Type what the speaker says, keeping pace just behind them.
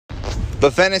The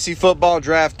fantasy football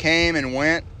draft came and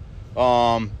went.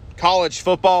 College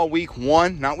football week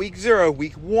 1, not week 0,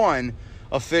 week 1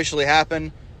 officially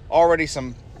happened. Already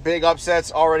some big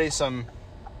upsets. Already some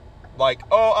like,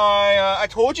 I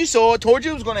told you so. I told you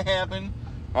it was going to happen.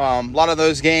 A lot of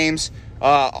those games.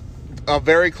 A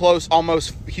very close,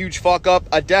 almost huge fuck up.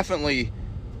 A definitely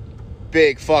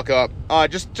big fuck up.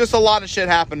 Just a lot of shit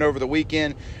happened over the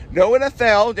weekend. No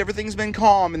NFL. Everything's been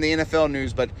calm in the NFL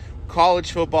news, but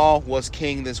college football was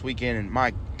king this weekend, and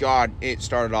my God, it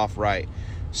started off right.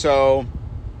 So,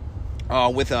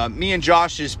 with me and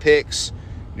Josh's picks,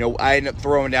 I ended up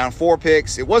throwing down 4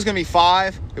 picks. It was going to be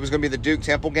 5. It was going to be the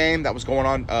Duke-Temple game that was going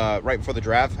on right before the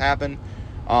draft happened.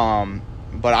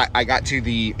 But I got to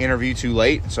the interview too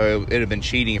late, so it would have been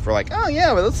cheating if we're like, oh,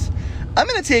 yeah, but I'm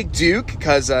going to take Duke,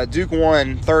 because Duke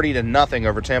won 30-0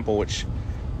 over Temple, which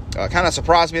kind of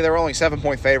surprised me. They were only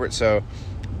 7-point favorites, so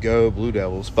go Blue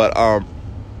Devils. But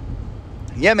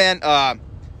yeah, man,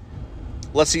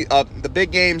 let's see, the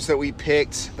big games that we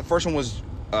picked. The first one was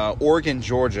Oregon,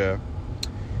 Georgia,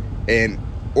 and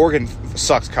Oregon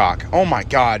sucks cock. Oh my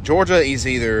God, Georgia is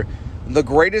either the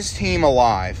greatest team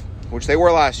alive, which they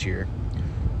were last year,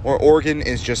 or Oregon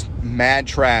is just mad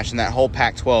trash, and that whole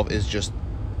Pac-12 is just,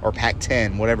 or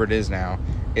Pac-10, whatever it is now,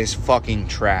 is fucking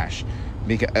trash.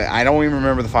 Because I don't even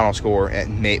remember the final score.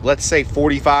 Let's say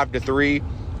 45-3.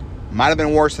 Might have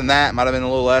been worse than that. Might have been a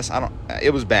little less.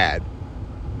 It was bad.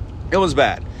 It was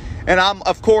bad. And I'm,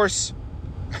 of course,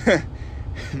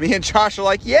 me and Josh are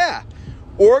like, yeah,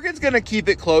 Oregon's going to keep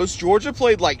it close. Georgia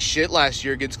played like shit last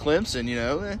year against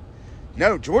Clemson,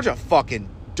 No, Georgia fucking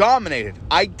dominated.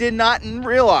 I did not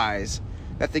realize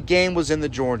that the game was in the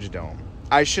Georgia Dome.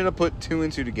 I should have put 2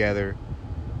 and 2 together.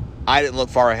 I didn't look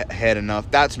far ahead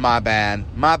enough. That's my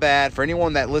bad. My bad. For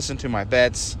anyone that listened to my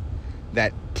bets,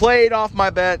 that played off my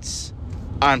bets,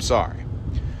 I'm sorry.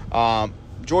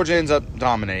 Georgia ends up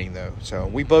dominating, though. So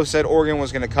we both said Oregon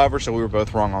was going to cover, so we were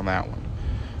both wrong on that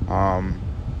one.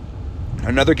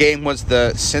 Another game was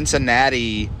the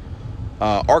Cincinnati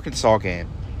Arkansas game.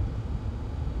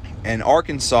 And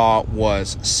Arkansas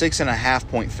was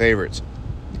 6.5-point favorites.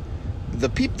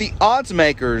 The odds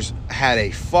makers had a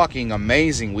fucking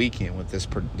amazing weekend with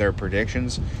their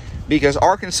predictions, because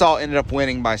Arkansas ended up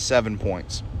winning by 7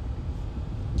 points.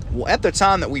 Well, at the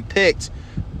time that we picked,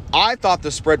 I thought the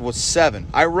spread was 7.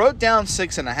 I wrote down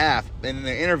 6.5. In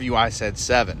the interview, I said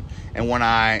 7. And when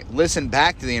I listened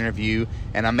back to the interview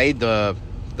and I made the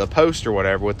post or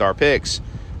whatever with our picks,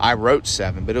 I wrote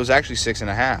 7, but it was actually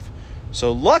 6.5.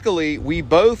 So luckily, we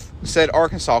both said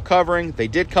Arkansas covering. They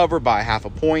did cover by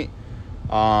 0.5 point.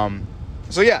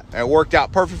 So yeah, it worked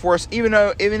out perfect for us. Even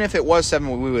if it was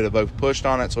 7, we would have both pushed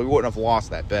on it, so we wouldn't have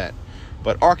lost that bet.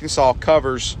 But Arkansas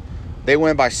covers. They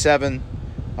win by 7.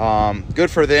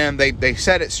 Good for them. They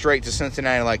said it straight to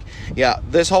Cincinnati, like, yeah,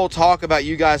 this whole talk about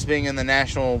you guys being in the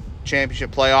national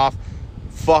championship playoff,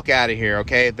 fuck out of here,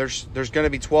 okay? There's going to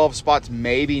be 12 spots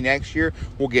maybe next year.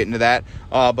 We'll get into that.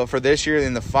 But for this year,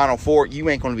 in the Final Four, you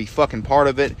ain't going to be fucking part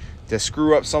of it to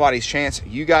screw up somebody's chance.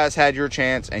 You guys had your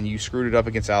chance, and you screwed it up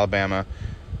against Alabama.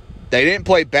 They didn't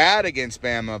play bad against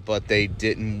Bama, but they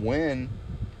didn't win.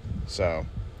 So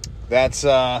that's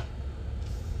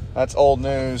old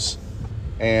news.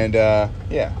 And,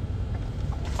 yeah.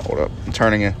 Hold up. I'm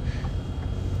turning it.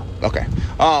 Okay.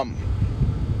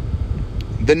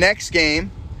 The next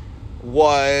game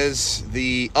was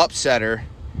the upsetter.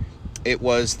 It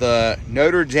was the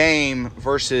Notre Dame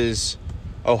versus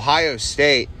Ohio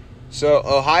State. So,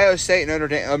 Ohio State, Notre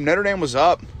Dame was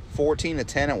up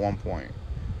 14-10 at one point.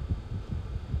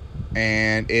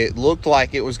 And it looked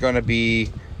like it was going to be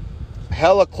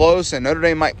hella close, and Notre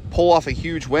Dame might pull off a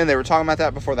huge win. They were talking about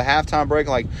that before the halftime break,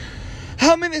 like,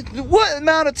 what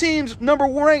amount of teams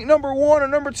ranked number 1 or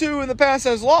number 2 in the past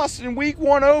has lost in week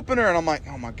 1 opener? And I'm like,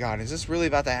 oh my God, is this really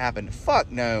about to happen?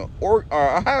 Fuck no.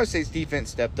 Ohio State's defense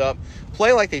stepped up,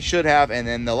 play like they should have, and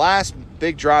then the last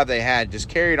big drive they had just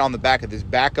carried on the back of this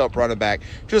backup running back.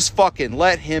 Just fucking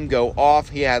let him go off.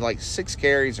 He had like 6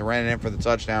 carries and ran it in for the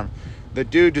touchdown. The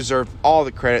dude deserved all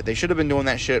the credit. They should have been doing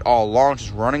that shit all along,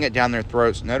 just running it down their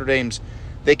throats. Notre Dame's,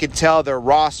 they could tell their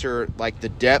roster, like the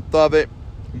depth of it,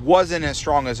 wasn't as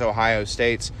strong as Ohio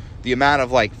State's. The amount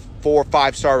of like 4 or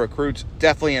 5-star recruits,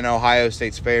 definitely in Ohio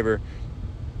State's favor.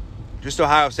 Just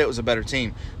Ohio State was a better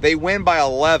team. They win by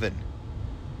 11.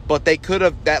 But they could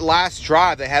have, that last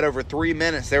drive, they had over 3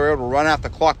 minutes. They were able to run out the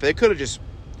clock. But they could have just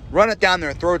run it down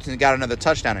their throats and got another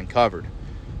touchdown and covered.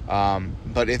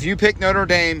 But if you picked Notre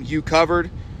Dame, you covered.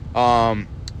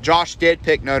 Josh did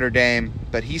pick Notre Dame,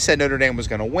 but he said Notre Dame was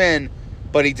going to win.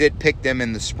 but he did pick them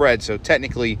in the spread, so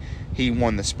technically he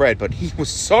won the spread. But he was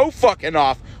so fucking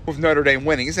off with Notre Dame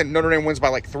winning. He said Notre Dame wins by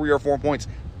like 3 or 4 points.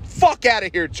 Fuck out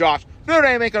of here, Josh. Notre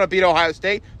Dame ain't going to beat Ohio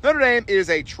State. Notre Dame is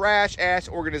a trash-ass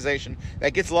organization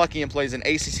that gets lucky and plays an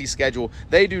ACC schedule.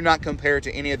 They do not compare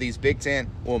to any of these Big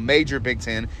Ten, well, major Big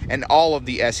Ten, and all of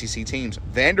the SEC teams.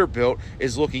 Vanderbilt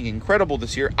is looking incredible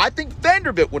this year. I think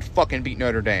Vanderbilt would fucking beat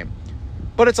Notre Dame.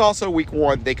 But it's also week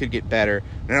 1. They could get better.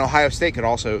 And Ohio State could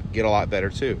also get a lot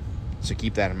better, too. So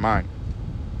keep that in mind.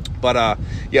 But,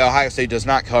 yeah, Ohio State does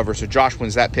not cover, so Josh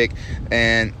wins that pick.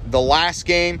 And the last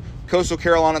game, Coastal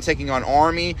Carolina taking on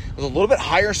Army, was a little bit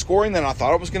higher scoring than I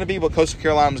thought it was going to be, but Coastal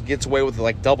Carolina gets away with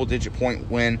like double-digit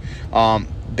point win.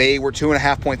 They were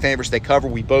 2.5-point favorites. They cover.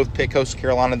 We both picked Coastal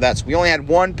Carolina. So we only had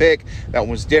one pick that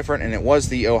was different, and it was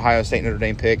the Ohio State Notre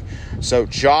Dame pick. So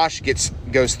Josh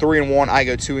goes 3-1. I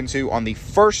go 2-2 on the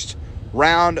first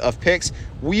round of picks.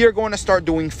 We are going to start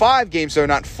doing 5 games, though,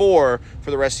 not 4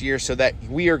 for the rest of the year, so that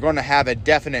we are going to have a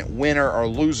definite winner or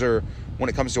loser when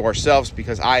it comes to ourselves,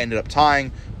 because I ended up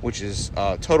tying, which is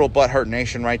total butthurt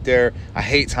nation right there. I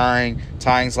hate tying.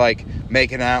 Tying's like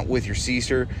making out with your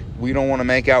sister. We don't want to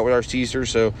make out with our sister,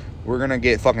 so we're going to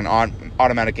get fucking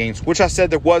automatic games, which I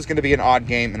said there was going to be an odd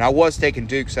game, and I was taking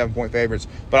Duke 7-point favorites,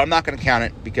 but I'm not going to count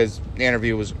it because the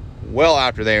interview was well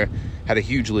after they had a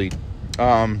huge lead.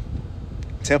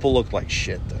 Temple looked like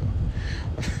shit,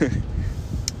 though.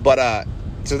 But,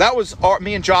 so that was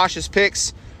me and Josh's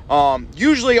picks.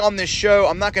 Usually on this show,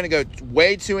 I'm not going to go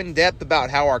way too in depth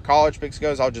about how our college picks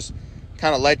goes. I'll just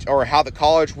kind of or how the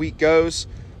college week goes.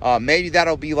 Maybe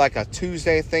that'll be like a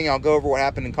Tuesday thing. I'll go over what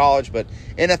happened in college, but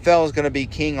NFL is going to be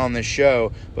king on this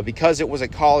show. But because it was a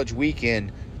college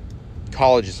weekend,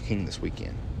 college is king this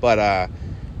weekend. But,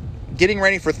 getting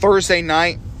ready for Thursday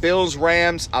night, Bills,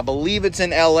 Rams. I believe it's in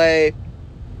LA.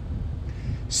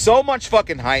 So much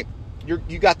fucking hype.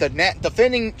 You got the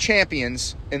defending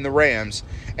champions in the Rams,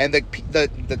 and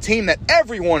the team that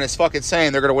everyone is fucking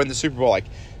saying they're going to win the Super Bowl, like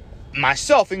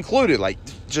myself included. Like,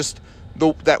 just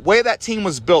that way that team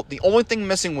was built, the only thing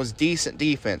missing was decent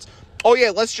defense. Oh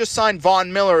yeah, let's just sign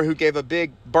Von Miller, who gave a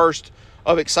big burst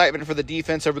of excitement for the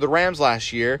defense over the Rams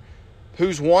last year,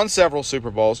 who's won several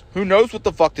Super Bowls, who knows what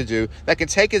the fuck to do, that can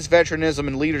take his veteranism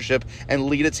and leadership and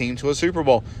lead a team to a Super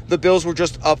Bowl. The Bills were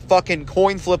just a fucking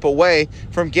coin flip away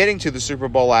from getting to the Super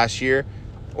Bowl last year.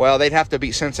 Well, they'd have to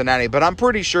beat Cincinnati, but I'm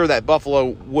pretty sure that Buffalo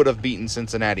would have beaten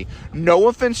Cincinnati. No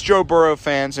offense, Joe Burrow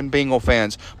fans and Bengal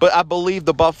fans, but I believe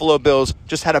the Buffalo Bills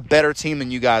just had a better team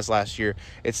than you guys last year.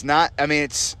 It's not, I mean,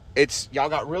 it's y'all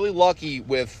got really lucky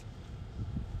with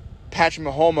Patrick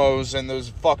Mahomes and those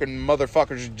fucking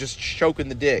motherfuckers just choking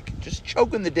the dick. Just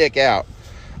choking the dick out.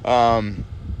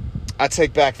 I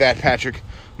take back that Patrick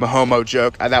Mahomes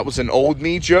joke. That was an old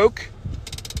me joke.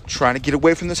 Trying to get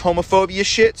away from this homophobia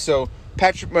shit. So,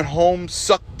 Patrick Mahomes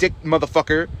suck dick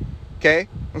motherfucker. Okay?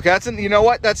 Okay, you know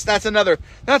what? That's another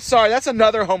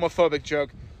homophobic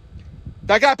joke.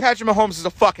 That guy Patrick Mahomes is a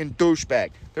fucking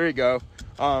douchebag. There you go.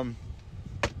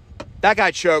 That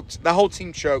guy choked. That whole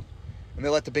team choked. And they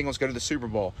let the Bengals go to the Super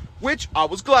Bowl, which I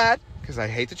was glad, because I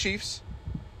hate the Chiefs,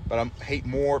 but I hate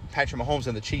more Patrick Mahomes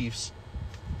than the Chiefs.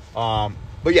 But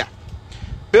yeah,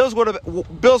 Bills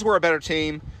were a better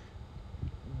team.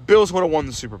 Bills would have won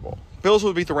the Super Bowl. Bills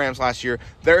would beat the Rams last year.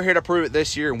 They're here to prove it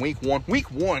this year in Week 1.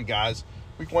 Week 1, guys.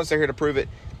 Week 1's they're here to prove it,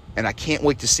 and I can't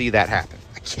wait to see that happen.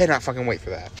 I cannot fucking wait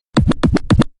for that.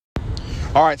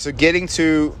 All right, so getting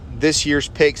to this year's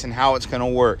picks and how it's going to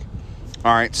work.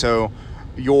 All right, so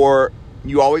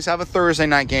you always have a Thursday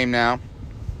night game now,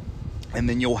 and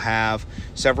then you'll have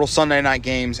several Sunday night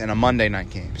games and a Monday night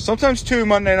game. Sometimes 2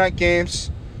 Monday night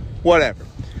games, whatever.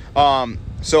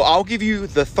 So I'll give you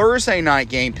the Thursday night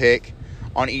game pick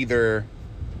on either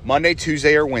Monday,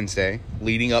 Tuesday, or Wednesday,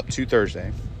 leading up to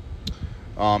Thursday.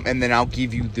 And then I'll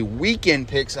give you the weekend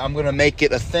picks. I'm going to make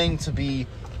it a thing to be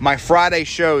my Friday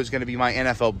show is going to be my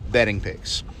NFL betting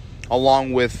picks,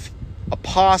 along with a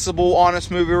possible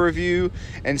honest movie review.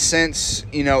 And since,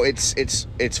 you know, it's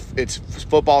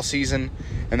football season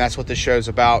and that's what the show's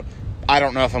about, I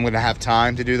don't know if I'm going to have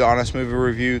time to do the honest movie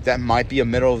review. That might be a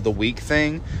middle of the week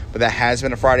thing, but that has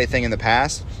been a Friday thing in the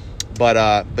past.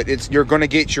 But you're going to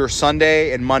get your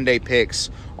Sunday and Monday picks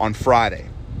on Friday.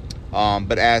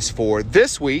 But as for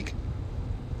this week,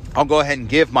 I'll go ahead and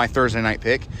give my Thursday night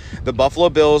pick. The Buffalo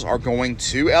Bills are going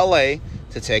to LA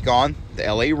to take on the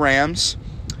LA Rams.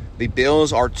 The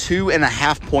Bills are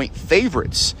 2.5-point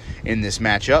favorites in this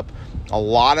matchup. A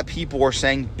lot of people are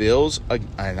saying Bills,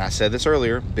 and I said this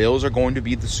earlier, Bills are going to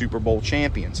be the Super Bowl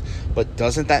champions. But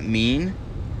doesn't that mean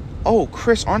oh,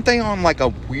 Chris, aren't they on like a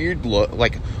weird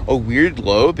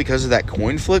low because of that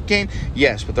coin flip game?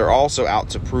 Yes, but they're also out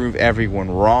to prove everyone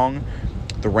wrong.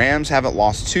 The Rams haven't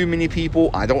lost too many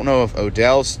people. I don't know if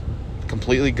Odell's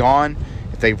completely gone,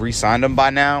 if they've re-signed him by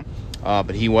now.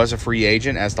 But he was a free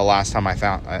agent as the last time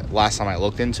I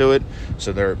looked into it.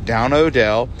 So they're down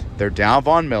Odell, they're down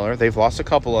Von Miller, they've lost a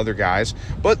couple other guys,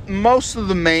 but most of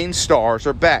the main stars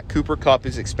are back. Cooper Kupp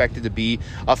is expected to be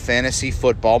a fantasy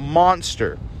football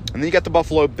monster. And then you got the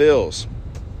Buffalo Bills.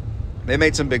 They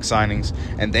made some big signings,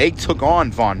 and they took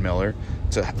on Von Miller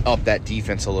to up that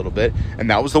defense a little bit. And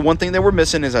that was the one thing they were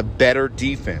missing, is a better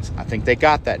defense. I think they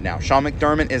got that now. Sean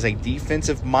McDermott is a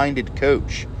defensive-minded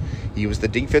coach. He was the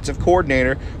defensive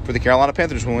coordinator for the Carolina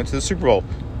Panthers when we went to the Super Bowl.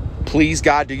 Please,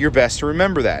 God, do your best to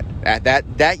remember that.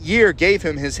 That year gave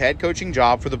him his head coaching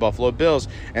job for the Buffalo Bills.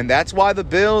 And that's why the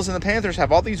Bills and the Panthers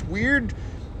have all these weird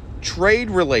trade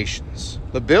relations.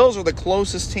 The Bills are the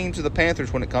closest team to the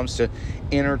Panthers when it comes to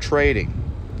intertrading,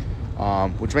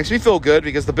 which makes me feel good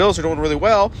because the Bills are doing really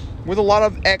well with a lot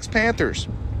of ex-Panthers.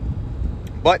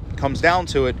 But it comes down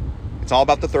to it, it's all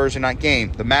about the Thursday night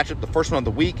game. The matchup, the first one of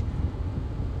the week,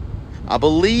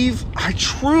 I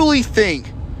truly think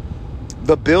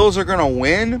the Bills are going to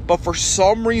win, but for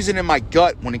some reason in my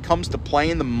gut, when it comes to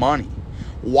playing the money,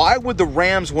 why would the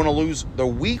Rams want to lose the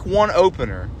week 1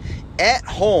 opener at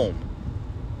home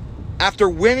after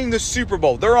winning the Super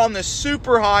Bowl? They're on this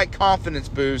super high confidence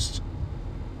boost.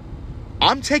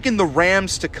 I'm taking the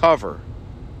Rams to cover,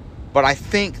 but I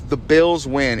think the Bills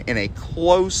win in a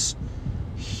close,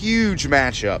 huge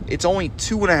matchup. It's only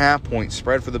 2.5 point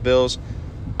spread for the Bills.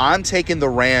 I'm taking the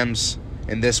Rams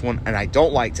in this one, and I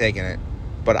don't like taking it,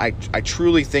 but I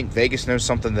truly think Vegas knows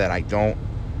something that I don't.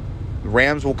 The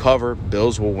Rams will cover,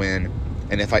 Bills will win,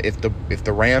 and if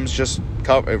the Rams just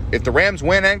cover, if the Rams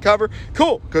win and cover,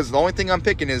 cool, because the only thing I'm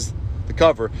picking is the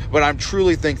cover, but I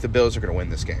truly think the Bills are going to win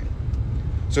this game.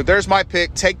 So there's my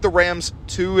pick. Take the Rams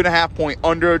 2.5 point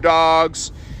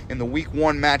underdogs in the week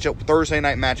 1 matchup, Thursday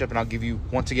night matchup, and I'll give you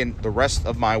once again the rest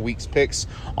of my week's picks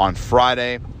on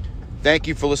Friday. Thank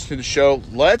you for listening to the show.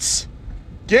 Let's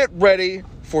get ready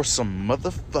for some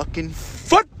motherfucking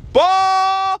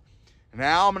football.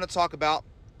 Now I'm going to talk about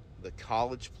the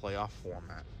college playoff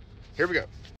format. Here we go.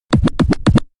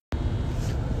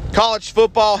 College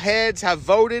football heads have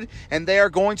voted, and they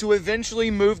are going to eventually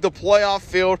move the playoff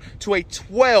field to a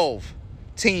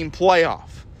 12-team playoff,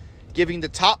 giving the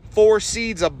top 4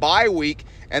 seeds a bye week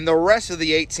and the rest of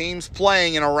the 8 teams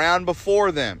playing in a round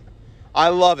before them. I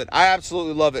love it. I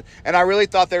absolutely love it. And I really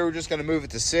thought they were just going to move it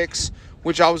to 6,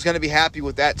 which I was going to be happy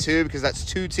with that too, because that's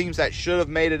 2 teams that should have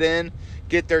made it in,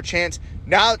 get their chance.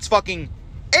 Now it's fucking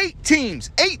 8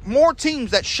 teams. 8 more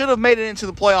teams that should have made it into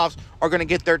the playoffs are going to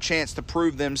get their chance to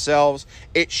prove themselves.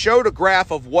 It showed a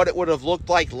graph of what it would have looked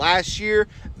like last year.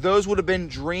 Those would have been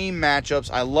dream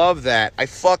matchups. I love that. I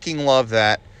fucking love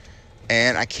that.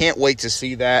 And I can't wait to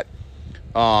see that.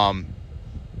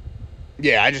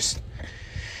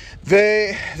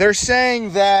 They're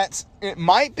saying that it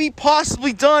might be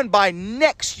possibly done by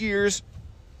next year's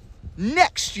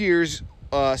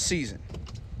season.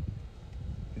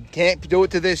 Can't do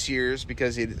it to this year's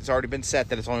because it's already been set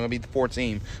that it's only going to be the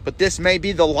 4-team. But this may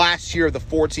be the last year of the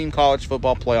 4-team college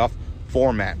football playoff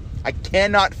format. I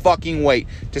cannot fucking wait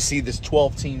to see this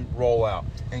 12-team roll out.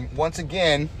 And once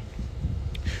again,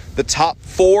 the top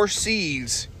 4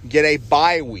 seeds get a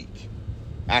bye week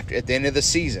at the end of the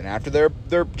season. After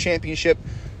their championship,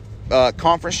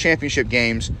 conference championship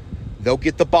games, they'll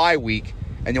get the bye week.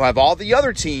 And you'll have all the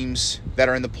other teams that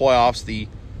are in the playoffs, the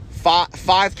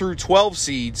 5 through 12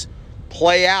 seeds,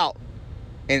 play out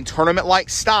in tournament-like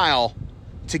style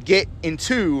to get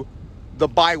into the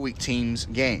bye week teams'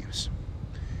 games.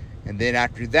 And then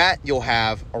after that, you'll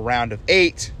have a round of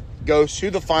 8 goes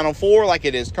to the Final Four like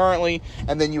it is currently,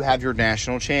 and then you have your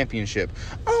national championship.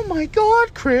 Oh my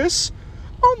God, Chris.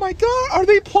 Oh my God, are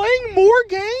they playing more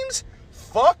games?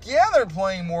 Fuck yeah, they're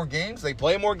playing more games. They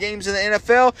play more games in the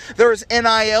NFL. There's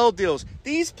NIL deals.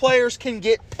 These players can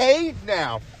get paid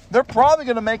now. They're probably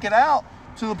going to make it out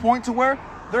to the point to where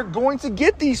they're going to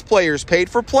get these players paid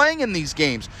for playing in these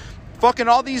games. Fucking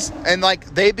all these, and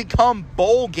like they become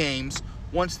bowl games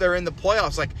once they're in the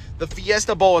playoffs. Like the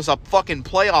Fiesta Bowl is a fucking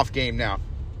playoff game now.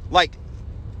 Like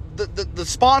the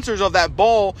sponsors of that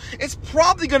bowl, it's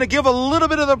probably going to give a little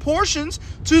bit of the portions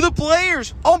to the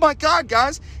players. Oh my God,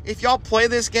 guys, if y'all play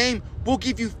this game, we'll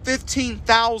give you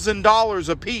 $15,000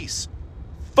 a piece.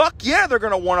 Fuck yeah, they're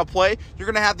going to want to play. You're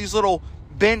going to have these little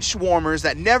bench warmers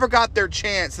that never got their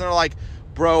chance, and they're like,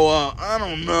 bro, I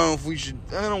don't know if we should,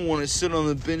 I don't want to sit on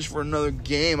the bench for another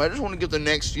game. I just want to get the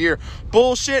next year.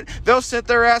 Bullshit. They'll sit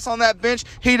their ass on that bench,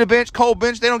 heat a bench, cold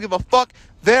bench. They don't give a fuck.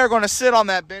 They're going to sit on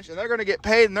that bench, and they're going to get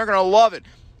paid, and they're going to love it.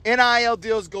 NIL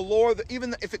deals galore.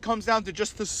 Even if it comes down to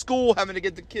just the school having to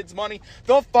get the kids money,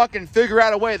 they'll fucking figure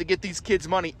out a way to get these kids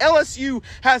money. LSU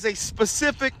has a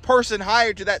specific person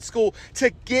hired to that school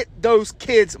to get those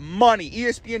kids money.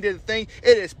 ESPN did a thing.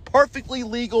 It is perfectly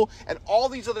legal, and all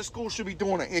these other schools should be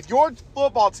doing it. If your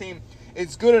football team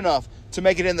is good enough to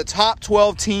make it in the top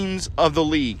 12 teams of the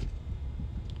league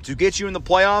to get you in the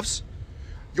playoffs,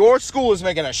 your school is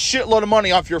making a shitload of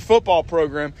money off your football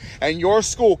program, and your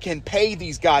school can pay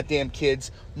these goddamn kids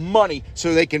money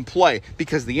so they can play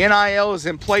because the NIL is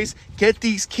in place. Get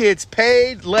these kids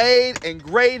paid, laid, and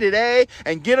graded A,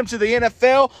 and get them to the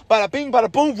NFL. Bada bing,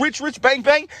 bada boom, rich, bang,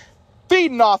 bang.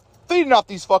 Feeding off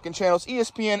these fucking channels.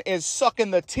 ESPN is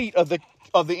sucking the teat of the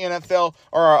NFL,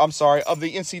 or I'm sorry, of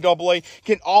the NCAA,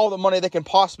 getting all the money they can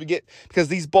possibly get because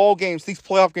these ball games, these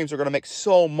playoff games are going to make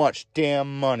so much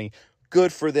damn money.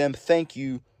 Good for them. Thank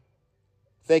you.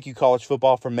 Thank you, college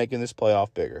football, for making this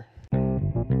playoff bigger.